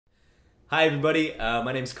Hi everybody,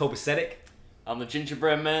 my name's Copasetic I'm the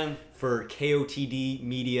Gingerbread Man. for KOTD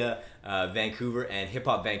Media Vancouver and Hip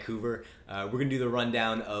Hop Vancouver. We're gonna do the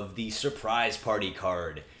rundown of the surprise party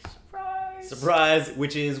card. Surprise!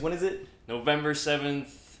 Which is, when is it? November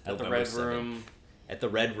 7th at the November Red 7th. Room. At the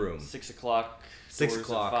Red Room. 6 o'clock. 6 doors at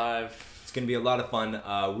o'clock. 5. It's gonna be a lot of fun.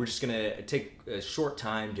 We're just gonna take a short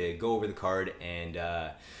time to go over the card and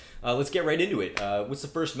let's get right into it. What's the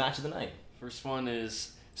first match of the night? First one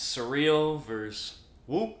is Surreal versus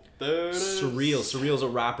Whoop. There it is. Surreal's a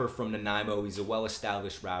rapper from Nanaimo. He's a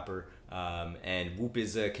well-established rapper, and Whoop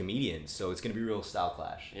is a comedian, so it's gonna be a real style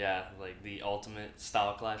clash. Yeah, like the ultimate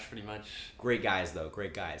style clash, pretty much. Great guys, though.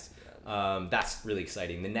 Great guys. That's really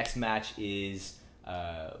exciting. The next match is.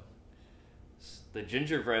 The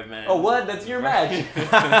Gingerbread Man. Oh, what? That's your match.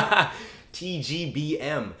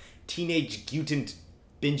 TGBM, Teenage Mutant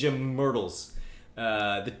Ninja Myrtles.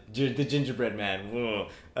 The Gingerbread Man. Whoa.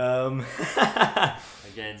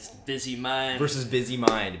 Against Busy Mind. Versus Busy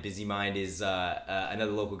Mind. Busy Mind is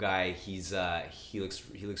another local guy. He looks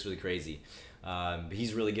really crazy. But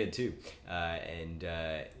he's really good too.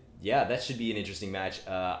 Yeah, that should be an interesting match.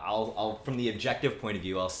 I'll from the objective point of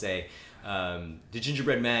view, I'll say the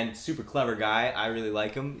Gingerbread Man, super clever guy. I really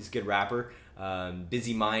like him. He's a good rapper.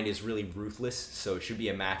 Busy Mind is really ruthless, so it should be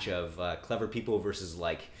a match of clever people versus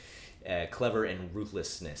like clever and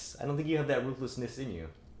ruthlessness. I don't think you have that ruthlessness in you.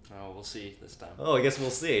 Oh, we'll see this time. Oh, I guess we'll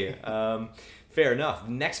see. Fair enough.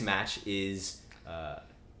 Next match is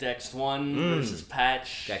Dex 1 versus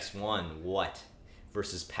Patch. Dex 1, what?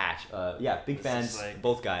 Versus Patch. Yeah, big fans, like,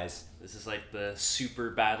 both guys. This is like the super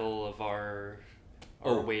battle of our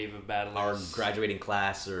wave of battlers. Our graduating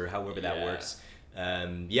class, or however that works.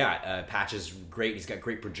 Patch is great. He's got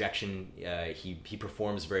great projection. He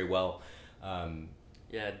performs very well.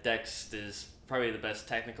 Yeah, Dex is probably the best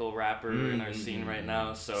technical rapper in our scene right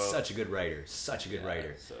now. So such a good writer. Such a good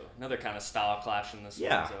writer. So another kind of style clash in this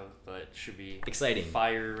one, so, but should be exciting.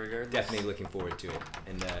 Fire regardless. Definitely looking forward to it.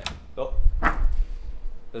 And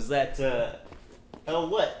was that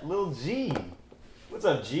what? Lil G. What's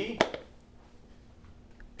up, G?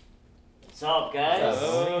 What's up, guys? What's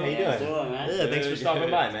up? How you doing? Man? Yeah, thanks for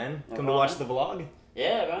stopping by, man. Come to watch the vlog.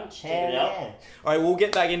 Yeah, man. Check it out. All right, we'll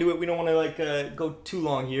get back into it. We don't want to go too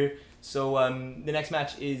long here. So the next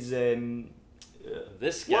match is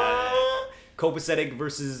this guy, Copasetic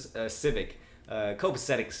versus Civic.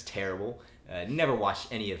 Copasetic's terrible. Never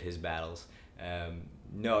watched any of his battles.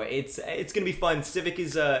 No, it's gonna be fun. Civic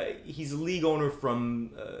is he's a league owner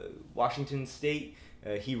from Washington State.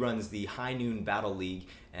 He runs the High Noon Battle League,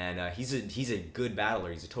 and he's a good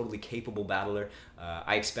battler. He's a totally capable battler.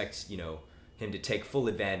 I expect him to take full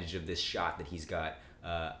advantage of this shot that he's got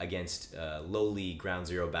against lowly ground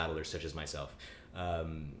zero battlers such as myself.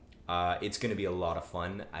 It's going to be a lot of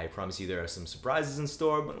fun. I promise you there are some surprises in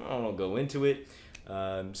store, but I won't go into it.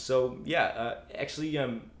 Actually,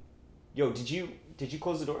 yo, did you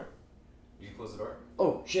close the door? Did you close the door?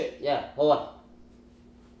 Oh, shit. Yeah. Hold on.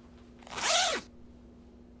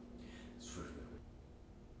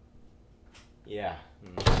 Yeah.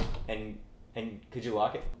 And could you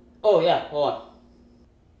lock it? Oh, yeah. Hold on.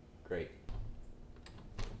 Great.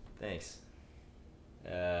 Thanks.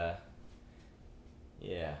 Yeah.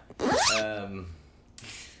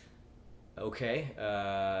 Okay.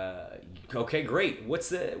 Okay, great. What's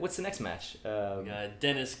the next match? we got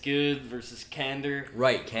Dennis Good versus Candor.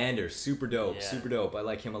 Right, Candor, super dope, Yeah. super dope. I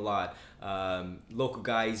like him a lot. Local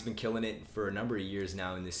guy, he's been killing it for a number of years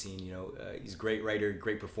now in this scene. He's a great writer,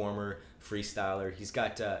 great performer, freestyler. He's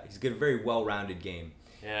got a very well-rounded game.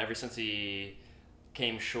 Yeah, ever since he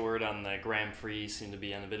came short on the Grand Prix, seemed to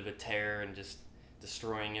be on a bit of a tear and just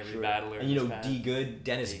destroying every battler. And D Good,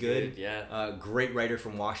 Dennis Good, yeah, great writer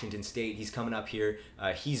from Washington State. He's coming up here.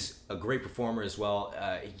 He's a great performer as well.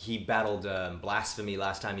 He battled Blasphemy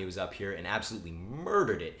last time he was up here and absolutely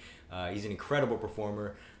murdered it. He's an incredible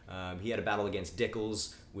performer. He had a battle against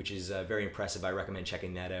Dickles, which is very impressive. I recommend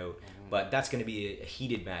checking that out. But that's going to be a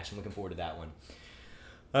heated match. I'm looking forward to that one.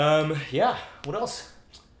 Yeah, what else?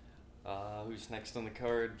 Who's next on the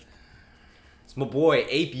card? It's my boy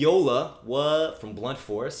Apiola, from Blunt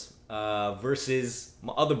Force, versus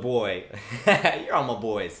my other boy. You're all my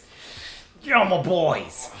boys. You're all my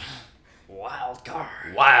boys. Wild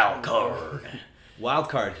card. Wild card. Wild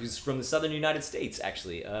card. Who's from the southern United States,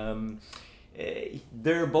 actually.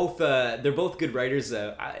 They're both good writers.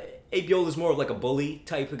 Apiola's more of like a bully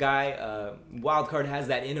type of guy. Wildcard has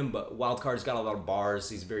that in him, but Wildcard's got a lot of bars.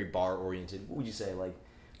 He's very bar oriented. What would you say, like?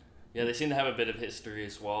 Yeah, they seem to have a bit of history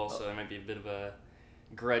as well, so there might be a bit of a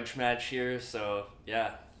grudge match here. So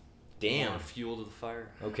yeah, Damn. more fuel to the fire.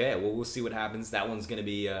 Okay, well, we'll see what happens. That one's going to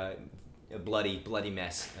be a bloody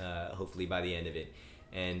mess. Hopefully by the end of it,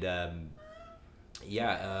 and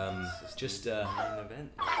just main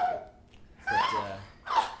event.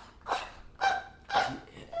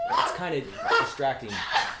 but it's kind of distracting.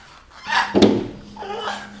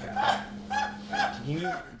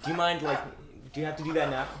 Do you mind, like, do you have to do that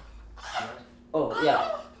now? Oh,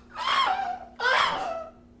 yeah.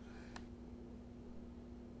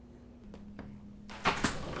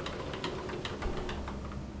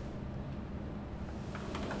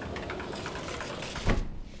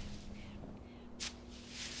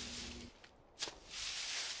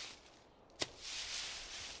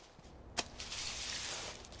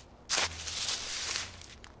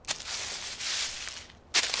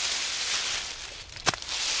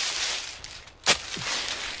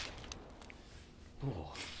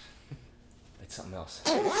 Oh, that's something else.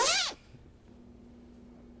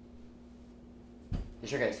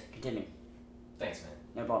 Sure, guys. Continue. Thanks, man.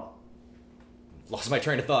 No problem. Lost my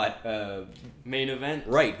train of thought. Main event.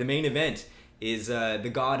 Right, the main event is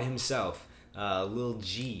the god himself, Lil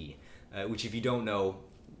G, which if you don't know,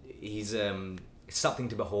 he's something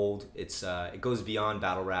to behold. It goes beyond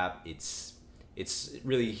battle rap. It's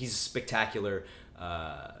really, he's a spectacular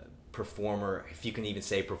performer, if you can even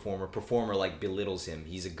say performer. Performer like belittles him.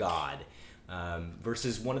 He's a god.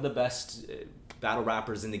 Versus one of the best battle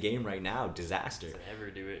rappers in the game right now, Disaster. To ever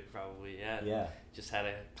do it, probably. Yeah. Just had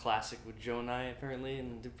a classic with Joe and I apparently,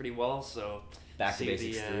 and did pretty well. So Back to see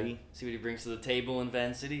Basics 3. See what he brings to the table in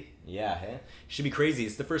Van City. Yeah, hey? Should be crazy.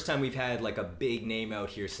 It's the first time we've had like a big name out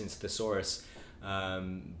here since Thesaurus.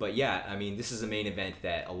 But yeah, I mean, this is a main event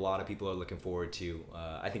that a lot of people are looking forward to.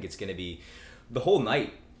 I think it's going to be the whole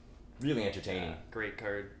night really entertaining. Great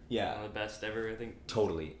card. Yeah. One of the best ever, I think.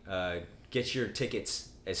 Totally. Get your tickets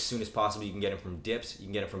as soon as possible. You can get them from Dips. You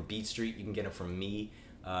can get them from Beat Street. You can get them from me.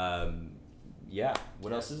 Yeah.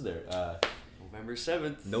 What else is there? November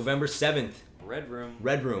 7th. November 7th. Red Room.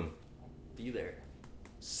 Red Room. Be there.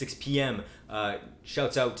 6 p.m.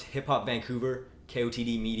 Shouts out to Hip Hop Vancouver,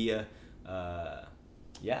 KOTD Media.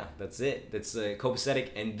 Yeah, that's it. That's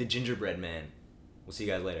Copasetic and the Gingerbread Man. We'll see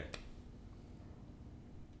you guys later.